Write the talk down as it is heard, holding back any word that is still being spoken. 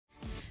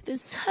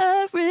this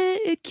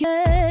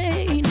hurricane.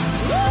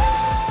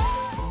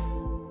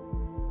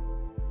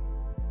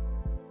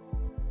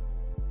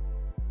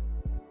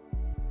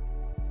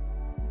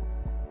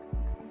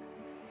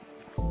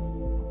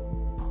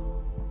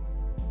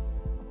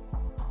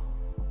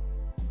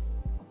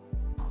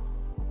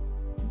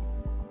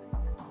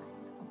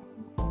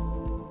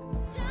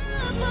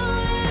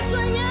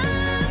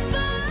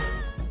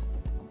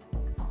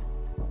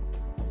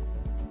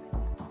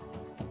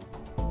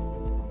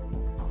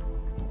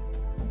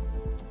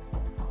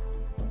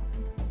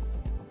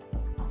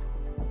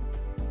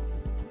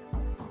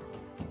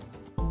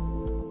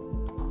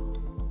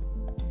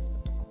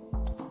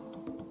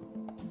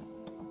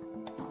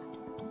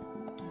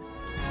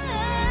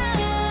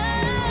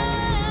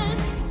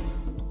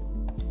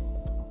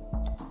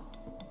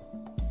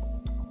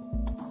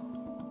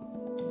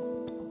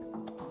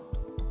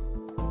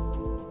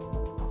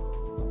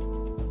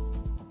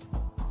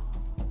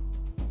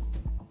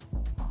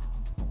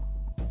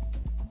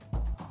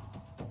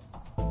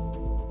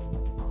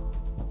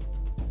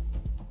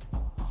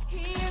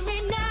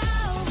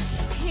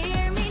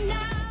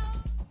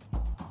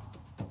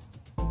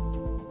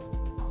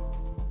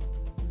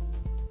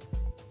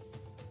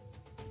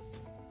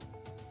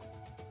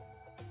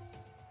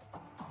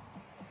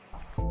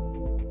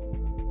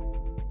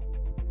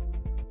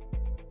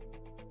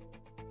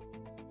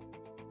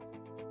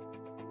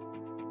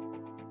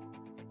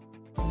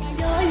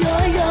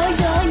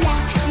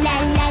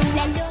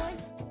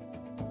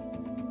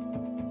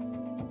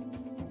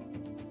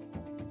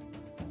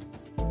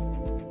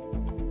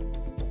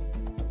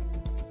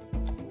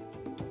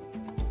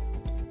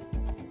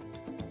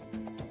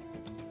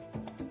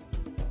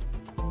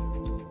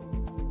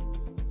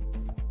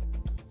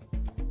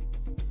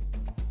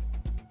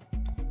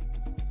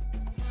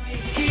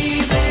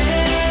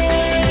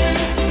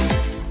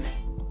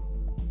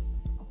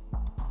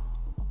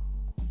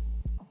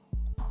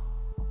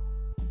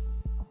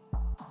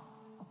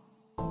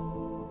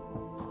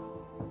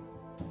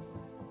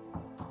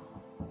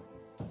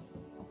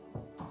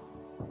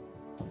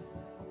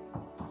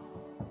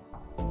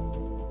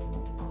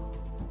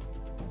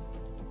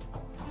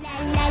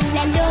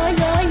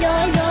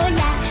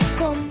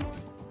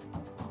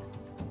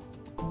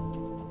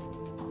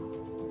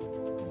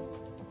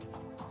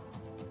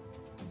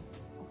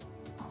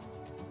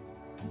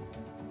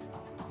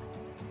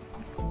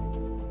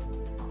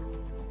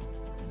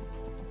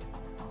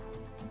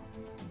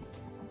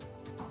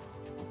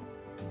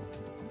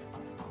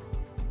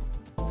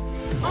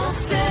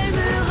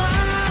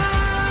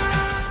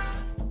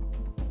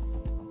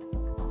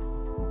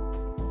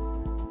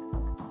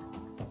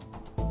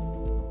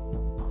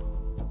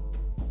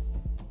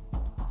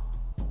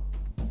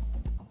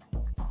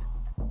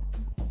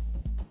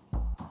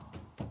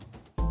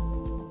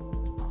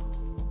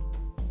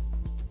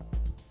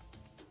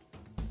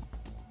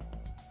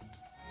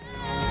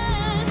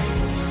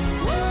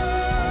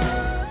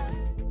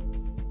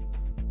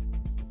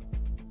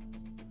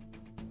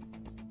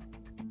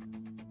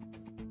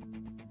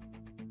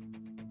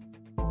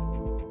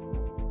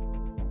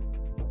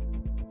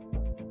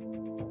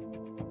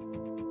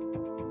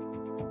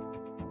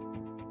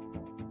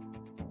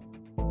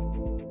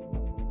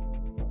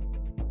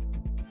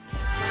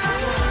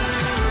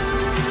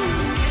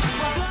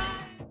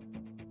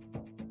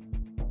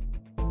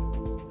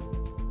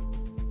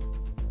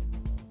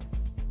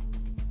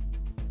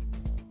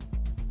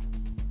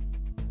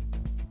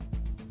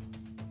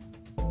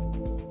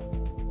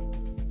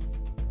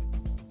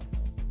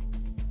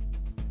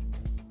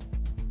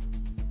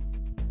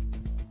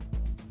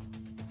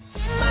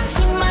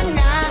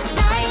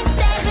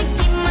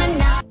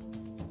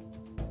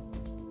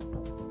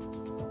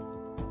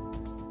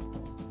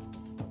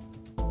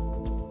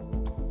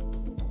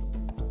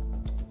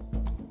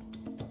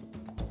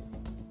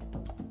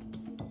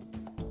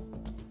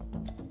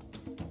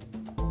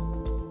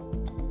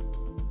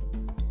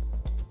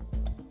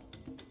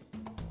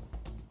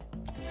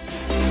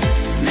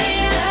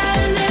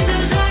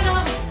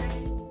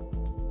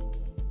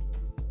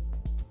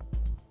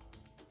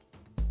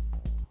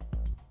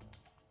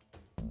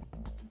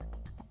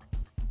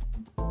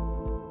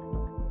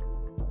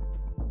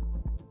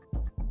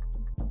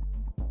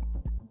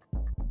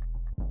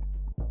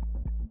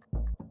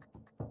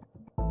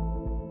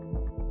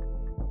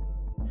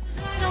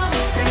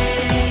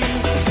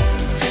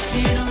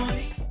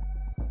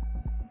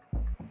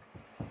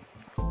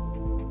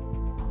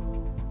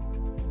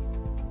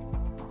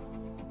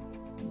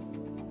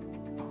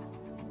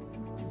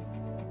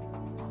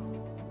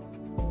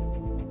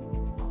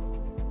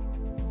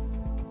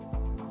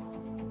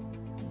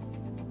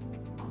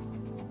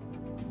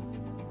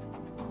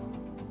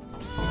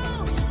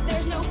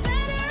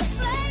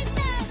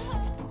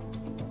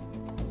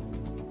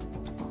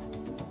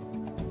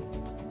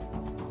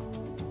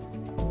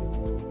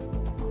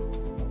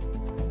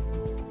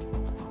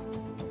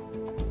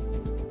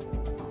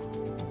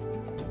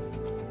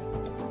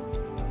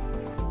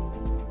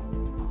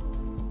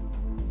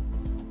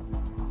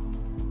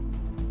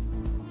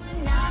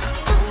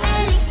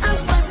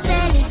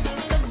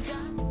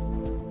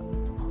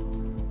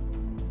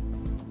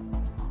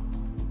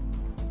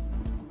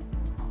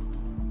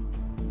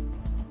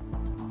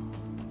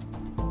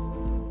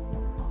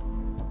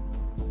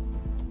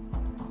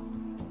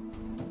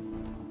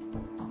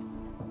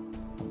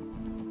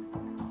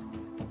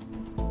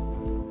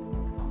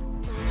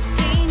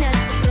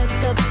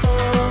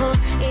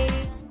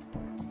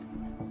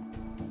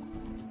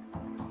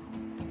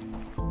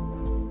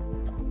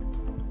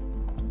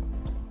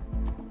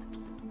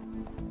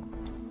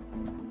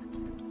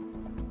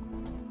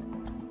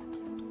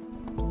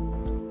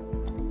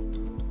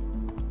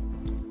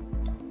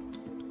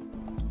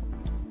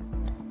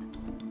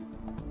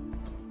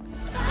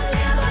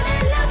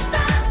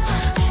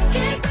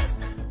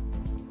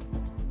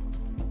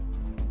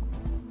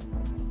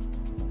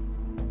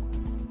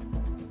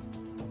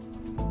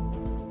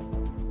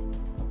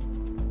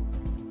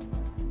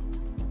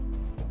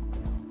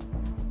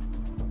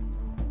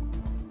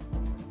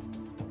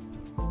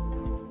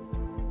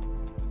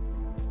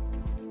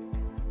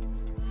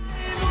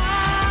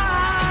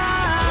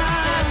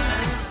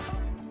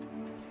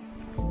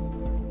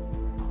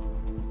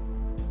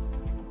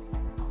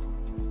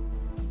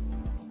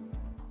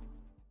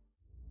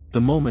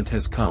 The moment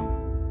has come.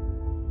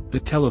 The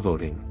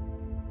televoting.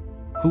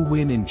 Who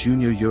win in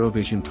Junior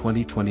Eurovision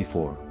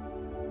 2024?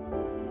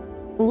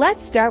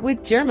 Let's start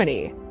with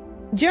Germany.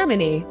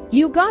 Germany,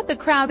 you got the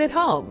crowd at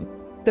home.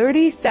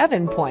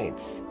 37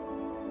 points.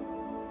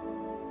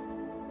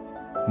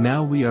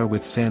 Now we are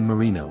with San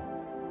Marino.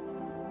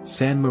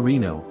 San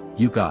Marino,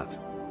 you got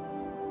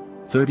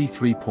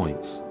 33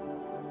 points.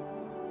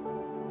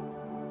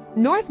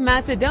 North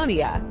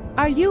Macedonia,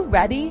 are you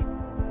ready?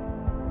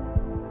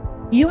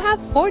 You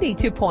have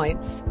 42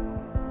 points.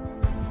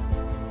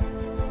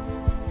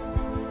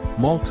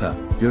 Malta,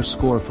 your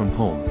score from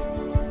home.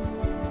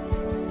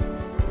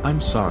 I'm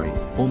sorry,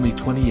 only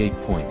 28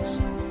 points.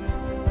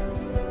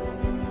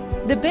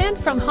 The band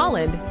from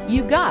Holland,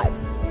 you got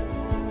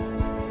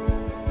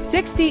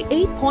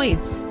 68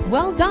 points.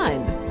 Well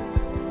done.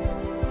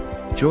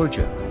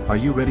 Georgia, are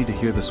you ready to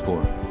hear the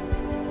score?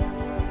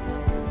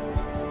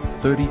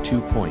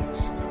 32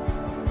 points.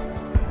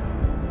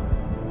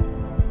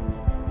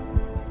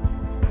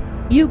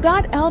 You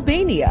got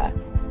Albania.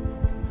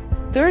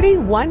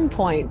 31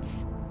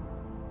 points.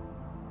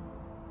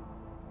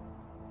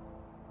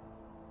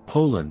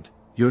 Poland,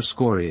 your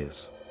score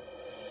is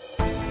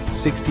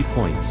 60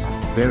 points.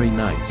 Very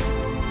nice.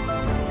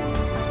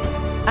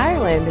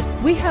 Ireland,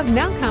 we have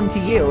now come to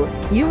you.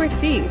 You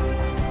received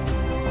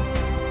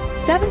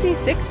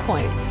 76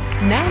 points.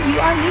 Now you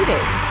are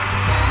leading.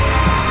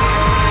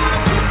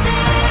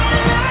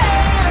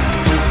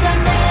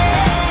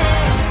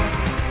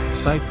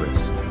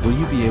 Cyprus, will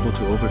you be able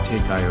to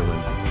overtake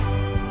Ireland?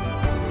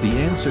 The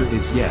answer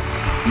is yes,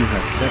 you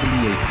have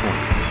 78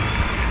 points.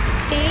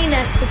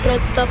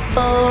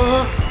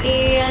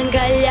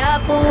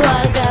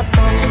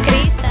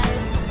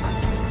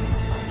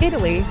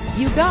 Italy,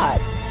 you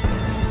got.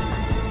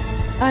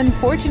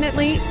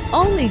 Unfortunately,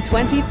 only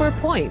 24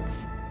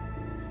 points.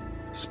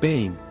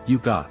 Spain, you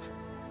got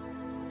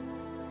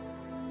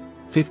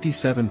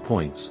 57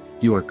 points.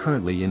 You are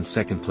currently in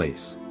second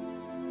place.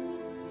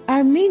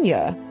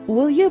 Armenia,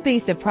 will you be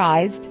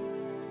surprised?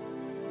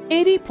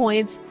 80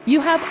 points. You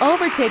have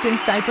overtaken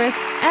Cyprus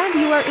and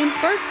you are in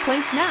first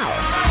place now.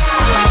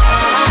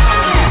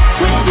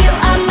 With you,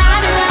 I'm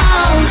not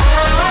alone.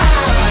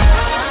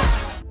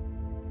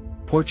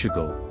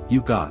 Portugal,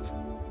 you got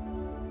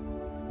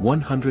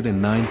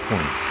 109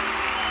 points.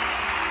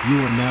 You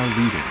are now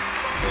leading.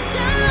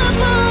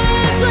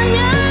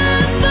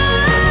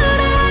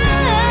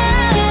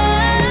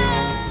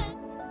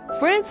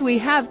 France, we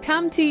have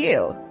come to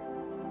you.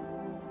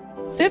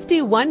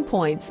 51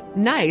 points.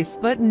 Nice,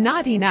 but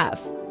not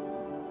enough.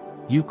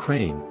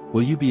 Ukraine,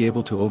 will you be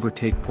able to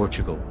overtake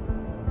Portugal?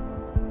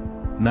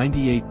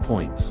 98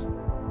 points.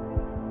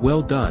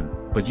 Well done,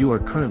 but you are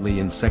currently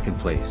in second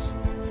place.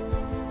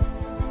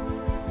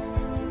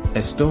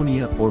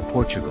 Estonia or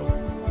Portugal?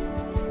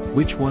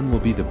 Which one will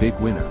be the big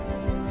winner?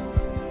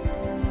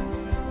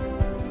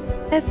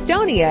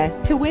 Estonia,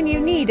 to win you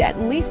need at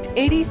least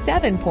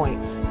 87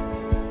 points.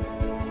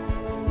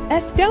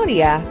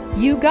 Estonia,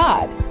 you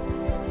got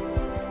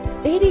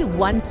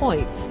 81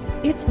 points.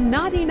 It's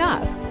not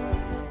enough.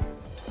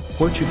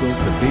 Portugal,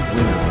 the big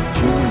winner of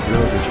Junior